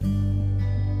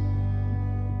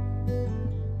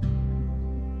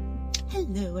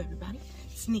Hello everybody,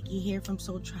 it's Nikki here from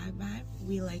Soul Tribe Vibe.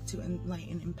 We like to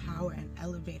enlighten, empower, and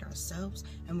elevate ourselves,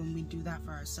 and when we do that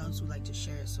for ourselves, we like to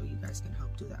share it so you guys can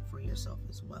help do that for yourself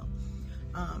as well.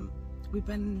 I've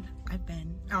been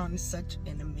on such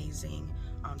an amazing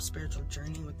spiritual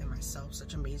journey within myself,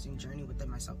 such an amazing journey within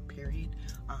myself, period.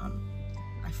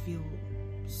 I feel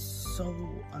so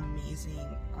amazing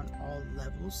on all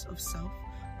levels of self,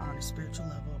 on a spiritual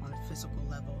level, on a physical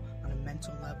level, on a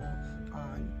mental level,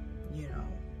 on, you know,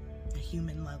 a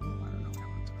human level. I don't know what I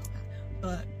want to call that,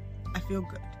 but I feel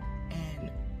good. And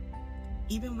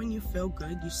even when you feel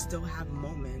good, you still have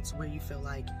moments where you feel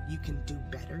like you can do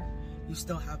better. You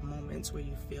still have moments where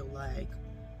you feel like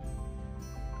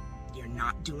you're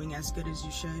not doing as good as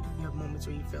you should. You have moments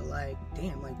where you feel like,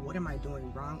 damn, like, what am I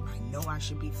doing wrong? I know I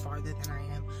should be farther than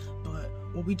I am. But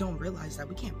what we don't realize is that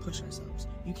we can't push ourselves.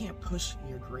 You can't push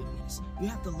your greatness. You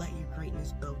have to let your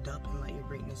greatness build up and let your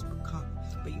greatness become.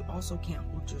 But you also can't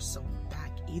hold yourself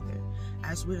back either.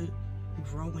 As we're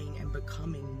growing and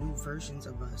becoming new versions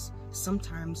of us,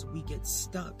 sometimes we get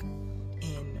stuck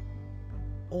in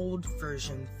old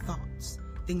version thoughts,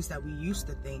 things that we used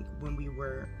to think when we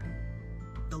were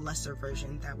the lesser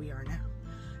version that we are now,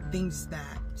 things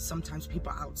that sometimes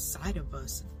people outside of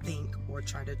us think or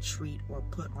try to treat or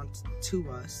put onto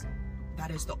us.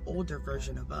 That is the older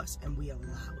version of us, and we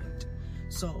allow it.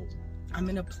 So I'm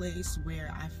in a place where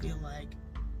I feel like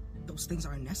those things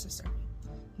are unnecessary.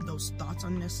 Those thoughts are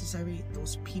unnecessary.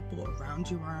 Those people around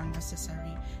you are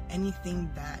unnecessary. Anything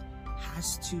that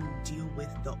has to deal with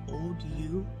the old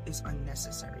you is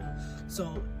unnecessary.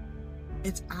 So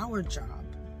it's our job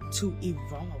to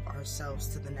evolve ourselves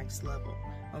to the next level,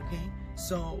 okay?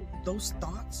 So those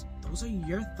thoughts, those are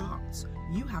your thoughts.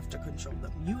 You have to control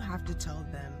them. You have to tell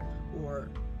them or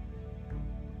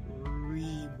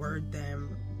reword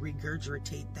them,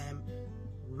 regurgitate them,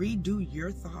 redo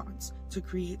your thoughts to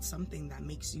create something that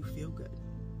makes you feel good.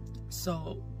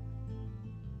 So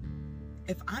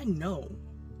if I know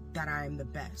that I am the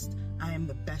best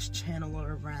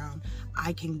channeler around,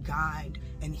 I can guide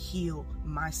and heal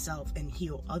myself and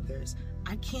heal others,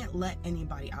 I can't let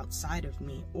anybody outside of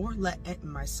me or let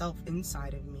myself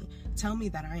inside of me tell me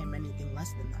that I am anything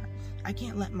less than that. I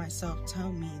can't let myself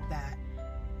tell me that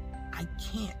I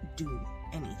can't do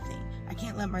anything. I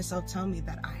can't let myself tell me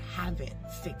that I haven't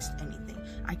fixed anything.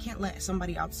 I can't let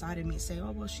somebody outside of me say,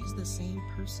 oh, well, she's the same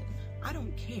person. I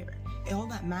don't care. All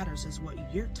that matters is what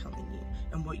you're telling you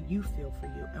and what you feel for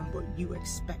you and what you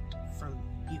expect from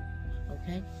you,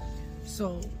 okay?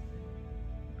 So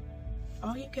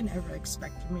all you can ever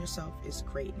expect from yourself is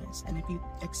greatness. And if you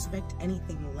expect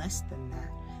anything less than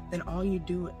that, then all you're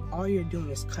doing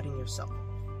is cutting yourself.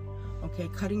 Okay,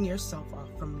 cutting yourself off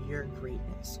from your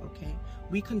greatness, okay?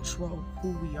 We control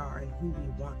who we are and who we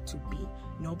want to be.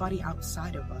 Nobody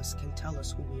outside of us can tell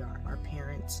us who we are. Our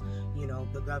parents, you know,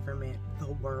 the government,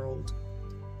 the world.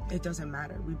 It doesn't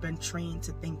matter. We've been trained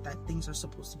to think that things are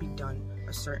supposed to be done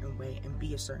a certain way and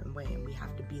be a certain way, and we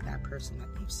have to be that person that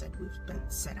they've said we've been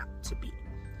set out to be.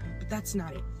 But that's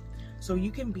not it. So you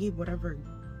can be whatever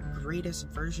greatest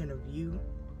version of you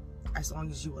as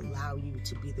long as you allow you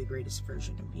to be the greatest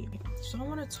version of you. So I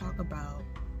want to talk about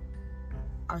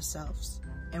ourselves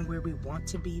and where we want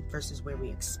to be versus where we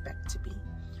expect to be,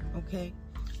 okay?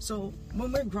 So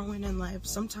when we're growing in life,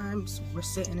 sometimes we're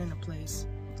sitting in a place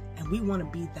and we want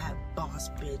to be that boss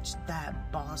bitch, that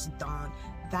boss don,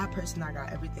 that person that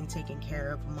got everything taken care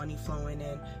of, money flowing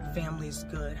in, family's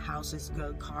good, house is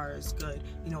good, car is good,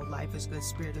 you know, life is good,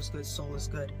 spirit is good, soul is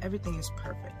good, everything is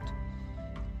perfect.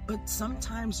 But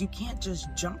sometimes you can't just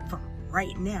jump from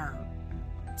right now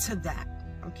to that,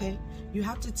 okay? You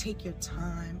have to take your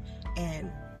time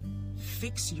and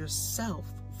fix yourself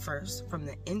first from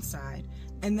the inside,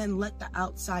 and then let the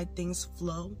outside things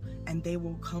flow, and they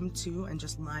will come to and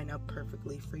just line up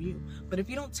perfectly for you. But if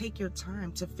you don't take your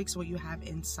time to fix what you have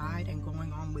inside and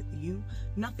going on with you,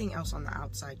 nothing else on the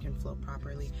outside can flow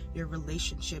properly. Your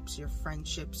relationships, your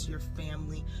friendships, your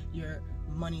family, your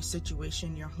money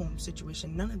situation, your home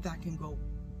situation, none of that can go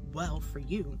well for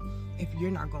you if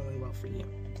you're not going well for you.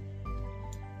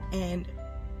 And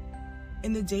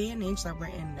in the day and age that we're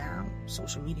in now,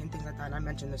 social media and things like that, and I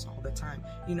mention this all the time,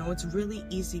 you know, it's really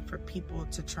easy for people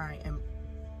to try and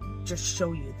just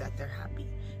show you that they're happy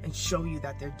and show you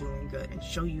that they're doing good and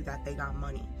show you that they got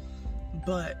money.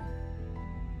 But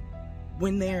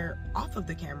when they're off of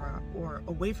the camera or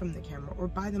away from the camera or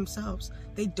by themselves,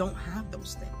 they don't have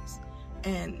those things.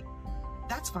 And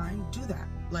that's fine, do that.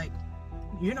 Like,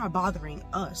 you're not bothering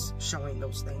us showing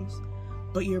those things,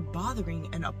 but you're bothering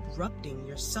and uprupting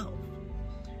yourself.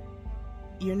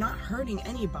 You're not hurting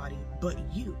anybody but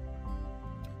you.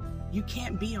 You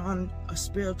can't be on a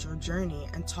spiritual journey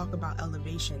and talk about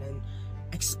elevation and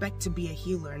expect to be a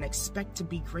healer and expect to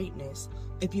be greatness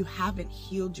if you haven't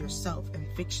healed yourself and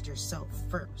fixed yourself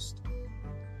first.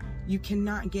 You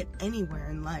cannot get anywhere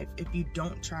in life if you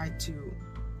don't try to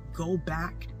go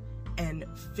back and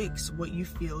fix what you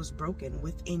feel is broken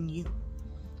within you.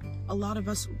 A lot of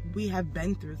us, we have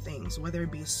been through things, whether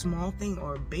it be a small thing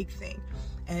or a big thing.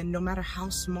 And no matter how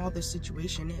small the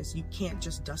situation is, you can't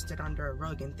just dust it under a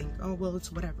rug and think, oh, well,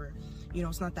 it's whatever. You know,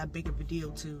 it's not that big of a deal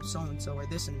to so-and-so or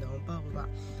this and that, blah, blah, blah.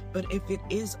 But if it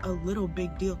is a little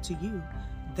big deal to you,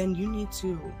 then you need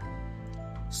to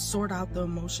sort out the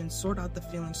emotions, sort out the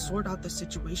feelings, sort out the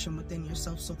situation within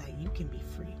yourself so that you can be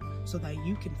free, so that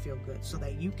you can feel good, so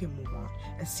that you can move on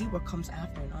and see what comes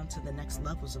after and on to the next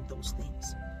levels of those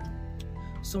things.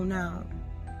 So now,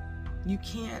 you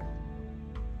can't...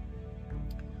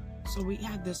 So we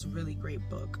had this really great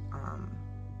book,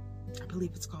 I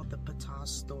believe it's called The Patah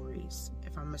Stories.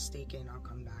 If I'm mistaken, I'll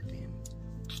come back and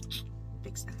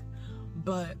fix that.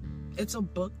 But it's a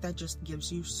book that just gives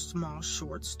you small,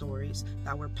 short stories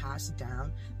that were passed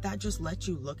down that just let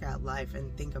you look at life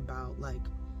and think about, like,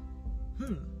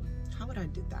 how would I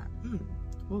do that?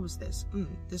 What was this?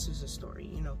 This was a story,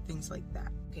 you know, things like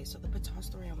that. Okay, so the Patah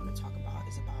story I want to talk about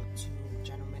is about two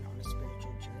gentlemen on a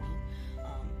spiritual journey.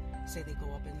 Say they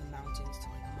go up in the mountains to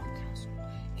like a monk castle,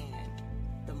 and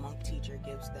the monk teacher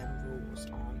gives them rules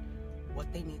on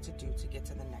what they need to do to get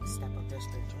to the next step of their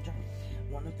spiritual journey.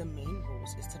 One of the main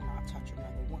rules is to not touch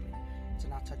another woman, to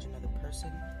not touch another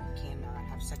person. You cannot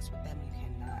have sex with them, you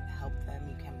cannot help them,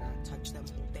 you cannot touch them,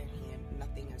 hold their hand,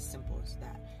 nothing as simple as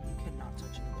that. You cannot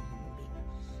touch another human being.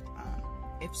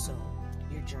 If so,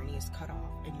 your journey is cut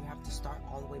off and you have to start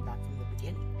all the way back from the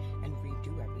beginning and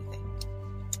redo everything.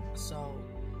 So,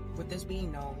 with this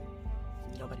being known,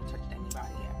 nobody touched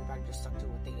anybody. Everybody just stuck to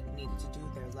what they needed to do,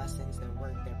 their lessons, their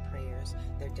work, their prayers,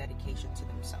 their dedication to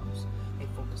themselves. They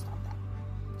focused on that.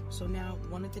 So now,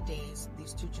 one of the days,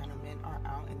 these two gentlemen are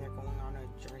out and they're going on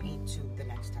a journey to the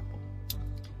next temple.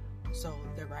 So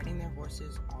they're riding their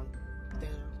horses on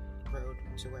their road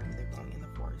to wherever they're going in the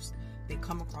forest. They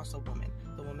come across a woman.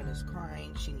 The woman is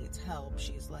crying. She needs help.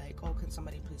 She's like, oh, can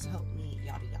somebody please help me?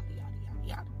 Yada, yada, yada, yada,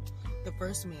 yada. The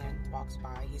first man walks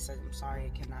by. He says, I'm sorry, I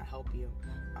cannot help you.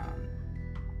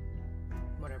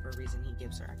 Whatever reason he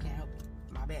gives her, I can't help you.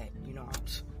 My bad. You know,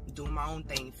 I'm doing my own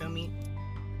thing. You feel me?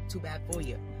 Too bad for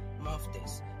you. I'm off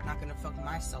this. Not gonna fuck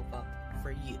myself up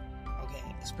for you.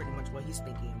 Okay? It's pretty much what he's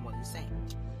thinking and what he's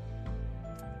saying.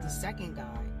 The second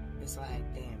guy is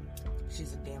like, damn,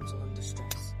 she's a damsel in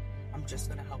distress. I'm just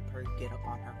gonna help her get up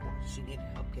on her horse. She needed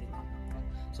help getting on her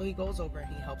horse. So he goes over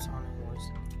and he helps her on her horse.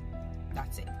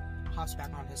 That's it. Hops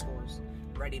back on his horse,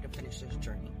 ready to finish his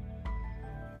journey.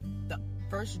 The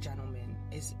first gentleman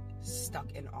is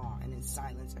stuck in awe and in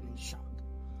silence and in shock.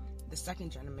 The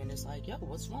second gentleman is like, yo,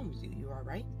 what's wrong with you? You all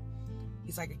right?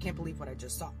 He's like, I can't believe what I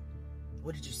just saw.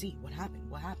 What did you see? What happened?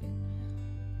 What happened?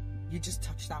 You just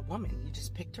touched that woman. You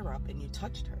just picked her up and you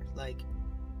touched her. Like,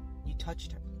 you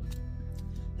touched her.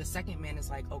 The second man is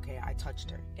like, okay, I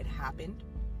touched her. It happened.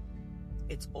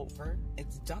 It's over.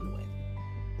 It's done with.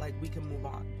 Like, we can move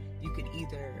on. You could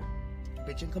either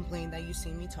bitch and complain that you see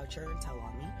me touch her and tell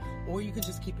on me, or you could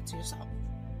just keep it to yourself.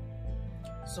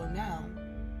 So now,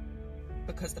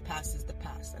 because the past is the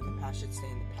past, and the past should stay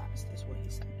in the past, is what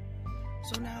he said.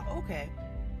 So now, okay,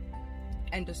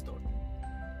 end of story.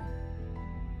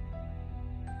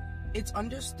 It's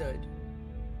understood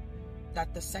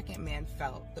that the second man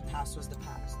felt the past was the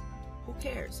past. Who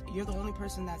cares? You're the only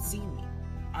person that's seen me.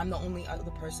 I'm the only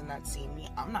other person that's seen me.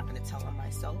 I'm not going to tell on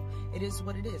myself. It is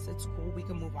what it is. It's cool. We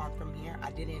can move on from here.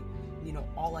 I didn't,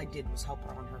 all I did was help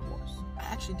her on her horse. I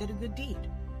actually did a good deed.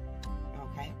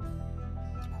 Okay?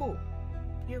 Cool.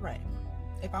 You're right.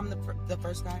 If I'm the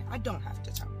first guy, I don't have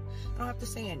to tell. I don't have to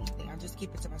say anything. I just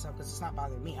keep it to myself because it's not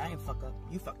bothering me. I ain't fuck up.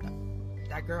 You fucked up.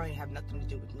 That girl ain't have nothing to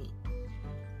do with me.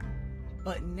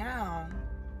 But now,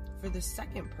 for the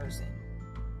second person,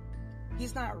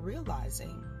 he's not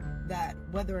realizing that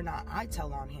whether or not I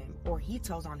tell on him or he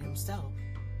tells on himself,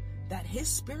 that his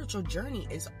spiritual journey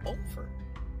is over.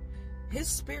 His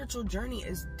spiritual journey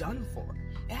is done for.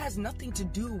 It has nothing to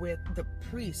do with the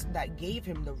priest that gave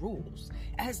him the rules.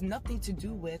 It has nothing to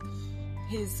do with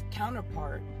his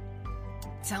counterpart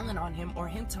telling on him or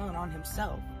him telling on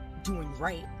himself, doing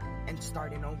right and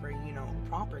starting over,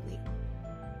 properly.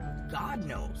 God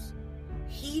knows.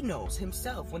 He knows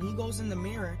himself. When he goes in the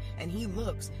mirror and he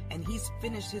looks and he's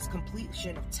finished his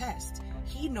completion of test,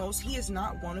 he knows he is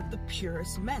not one of the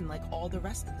purest men like all the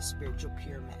rest of the spiritual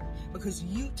pure men, because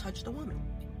you touched a woman.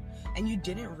 and you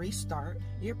didn't restart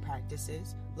your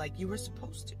practices like you were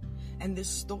supposed to. And this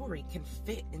story can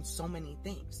fit in so many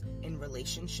things. In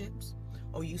relationships,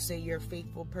 oh, you say you're a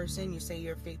faithful person, you say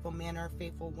you're a faithful man or a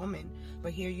faithful woman,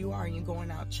 but here you are and you're going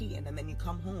out cheating, and then you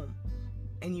come home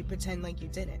and you pretend like you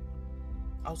didn't.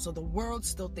 Oh, so the world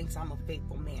still thinks I'm a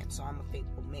faithful man, so I'm a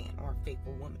faithful man or a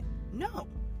faithful woman. No,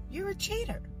 you're a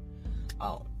cheater.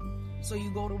 Oh, so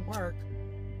you go to work,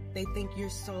 they think you're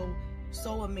so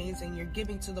amazing, you're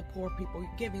giving to the poor people,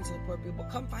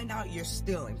 Come find out you're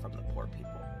stealing from the poor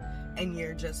people, and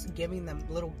you're just giving them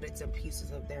little bits and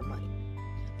pieces of their money.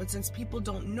 But since people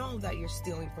don't know that you're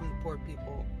stealing from the poor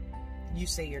people, you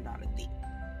say you're not a thief.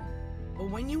 But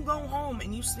when you go home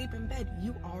and you sleep in bed,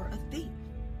 you are a thief.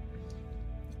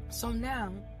 So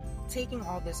now, taking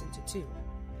all this into two,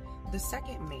 the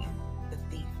second man, the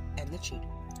thief and the cheater,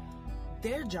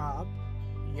 their job,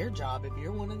 your job, if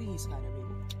you're one of these kind of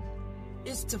people,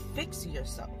 is to fix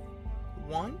yourself.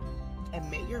 One,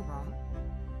 admit you're wrong.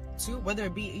 Two, whether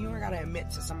it be, you don't gotta admit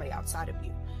to somebody outside of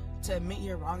you. To admit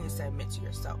you're wrong is to admit to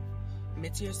yourself.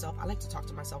 Admit to yourself. I like to talk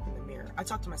to myself in the mirror. I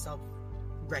talk to myself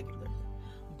regularly.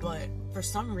 But for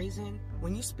some reason,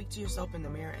 when you speak to yourself in the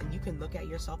mirror and you can look at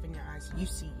yourself in your eyes, you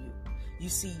see you. You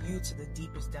see you to the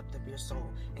deepest depth of your soul,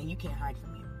 and you can't hide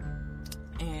from you.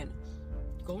 And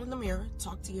go in the mirror,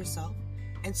 talk to yourself,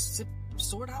 and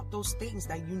sort out those things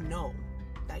that you know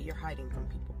that you're hiding from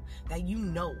people, that you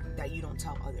know that you don't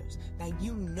tell others, that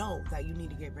you know that you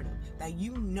need to get rid of, that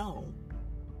you know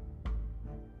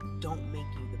don't make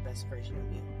you the best version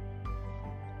of you.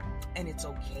 And it's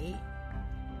okay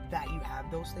that you have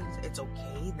those things. It's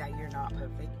okay that you're not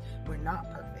perfect. We're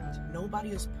not perfect. Nobody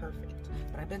is perfect.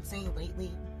 But I've been saying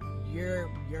lately,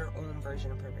 you're your own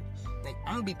version of perfect. Like,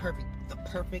 I'm gonna be perfect. The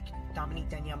perfect Dominique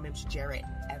Danielle Mims Jarrett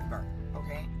ever.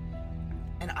 Okay?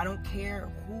 And I don't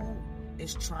care who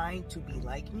is trying to be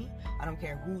like me. I don't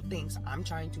care who thinks I'm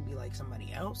trying to be like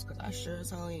somebody else, because I sure as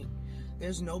hell ain't.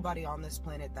 There's nobody on this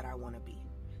planet that I want to be.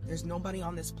 There's nobody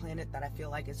on this planet that I feel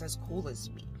like is as cool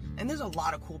as me. And there's a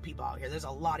lot of cool people out here. There's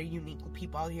a lot of unique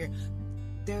people out here.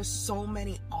 There's so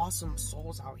many awesome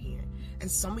souls out here. And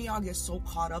some of y'all get so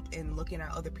caught up in looking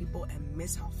at other people and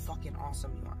miss how fucking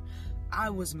awesome you are.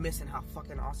 I was missing how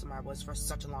fucking awesome I was for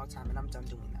such a long time, and I'm done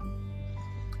doing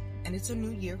that. And it's a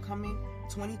new year coming.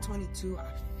 2022,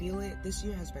 I feel it. This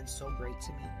year has been so great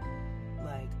to me.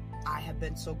 Like, I have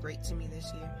been so great to me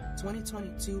this year.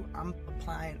 2022, I'm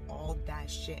applying all that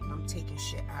shit. I'm taking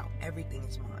shit out. Everything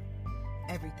is mine.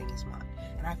 Everything is mine.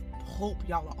 And I hope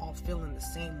y'all are all feeling the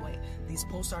same way. These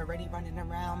posts are already running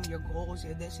around. Your goals,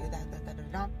 your this, your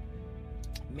that.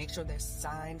 Make sure they're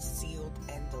signed, sealed,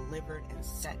 and delivered and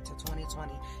sent to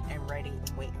 2020 and ready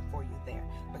and waiting for you there.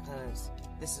 Because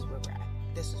this is where we're at.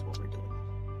 This is what we're doing.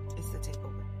 It's the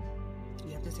takeover.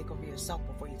 You have to take over yourself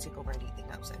before you take over anything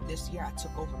else. And this year, I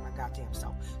took over my goddamn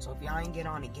self. So if y'all ain't get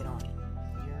on it, get on it.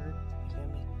 You hear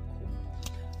me? Cool.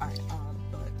 Alright,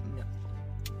 but no.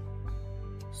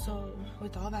 So,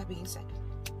 with all that being said,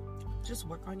 just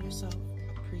work on yourself,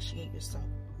 appreciate yourself,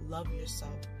 love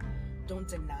yourself. Don't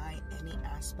deny any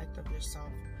aspect of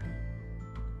yourself.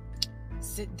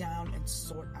 Sit down and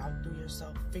sort out through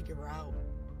yourself. Figure out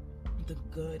the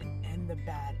good and the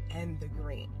bad and the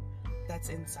great that's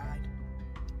inside.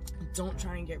 Don't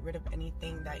try and get rid of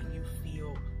anything that you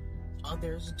feel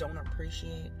others don't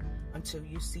appreciate until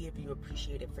you see if you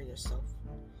appreciate it for yourself.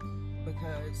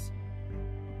 Because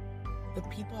the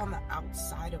people on the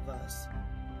outside of us,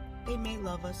 they may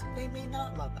love us, they may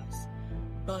not love us,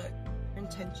 but their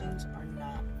intentions are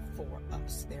not for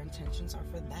us. Their intentions are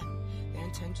for them. Their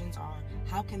intentions are,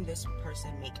 how can this person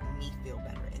make me feel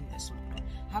better in this moment?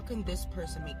 How can this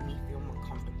person make me feel more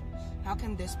comfortable? How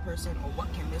can this person, or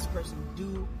what can this person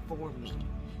do for me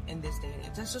in this day and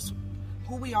age? That's just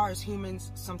who we are as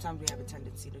humans. Sometimes we have a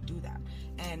tendency to do that.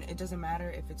 And it doesn't matter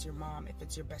if it's your mom, if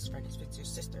it's your best friend, if it's your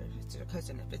sister, if it's your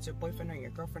cousin, if it's your boyfriend or your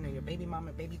girlfriend or your baby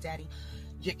mama, baby daddy,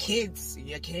 your kids,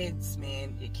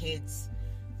 man, your kids.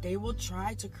 They will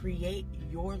try to create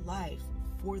your life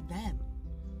for them.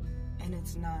 And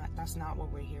that's not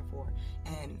what we're here for.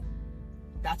 And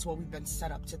that's what we've been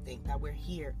set up to think, that we're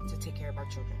here to take care of our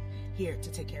children, here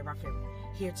to take care of our family,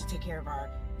 here to take care of our,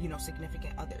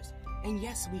 significant others. And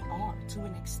yes, we are to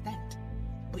an extent,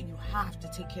 but you have to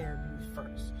take care of you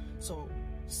first. So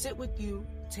sit with you,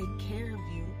 take care of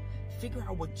you, figure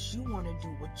out what you want to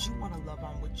do, what you want to love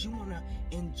on, what you want to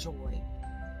enjoy.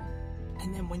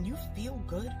 And then when you feel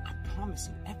good, I promise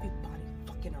you, everybody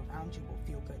fucking around you will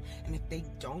feel good. And if they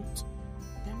don't,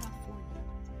 they're not for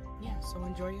you. Yeah, so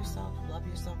enjoy yourself, love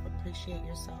yourself, appreciate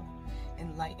yourself,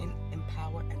 enlighten,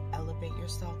 empower, and elevate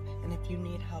yourself. And if you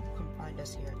need help, come find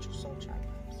us here at Your Soul Tribe.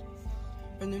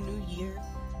 in the new year,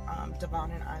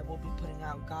 Devon and I will be putting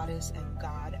out Goddess and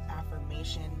God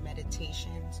affirmation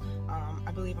meditations.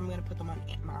 I believe I'm going to put them on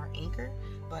our Anchor,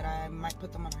 but I might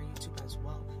put them on our YouTube as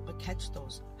well. But catch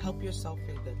those. Help yourself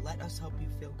feel good. Let us help you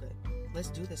feel good. Let's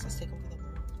do this. Let's take over the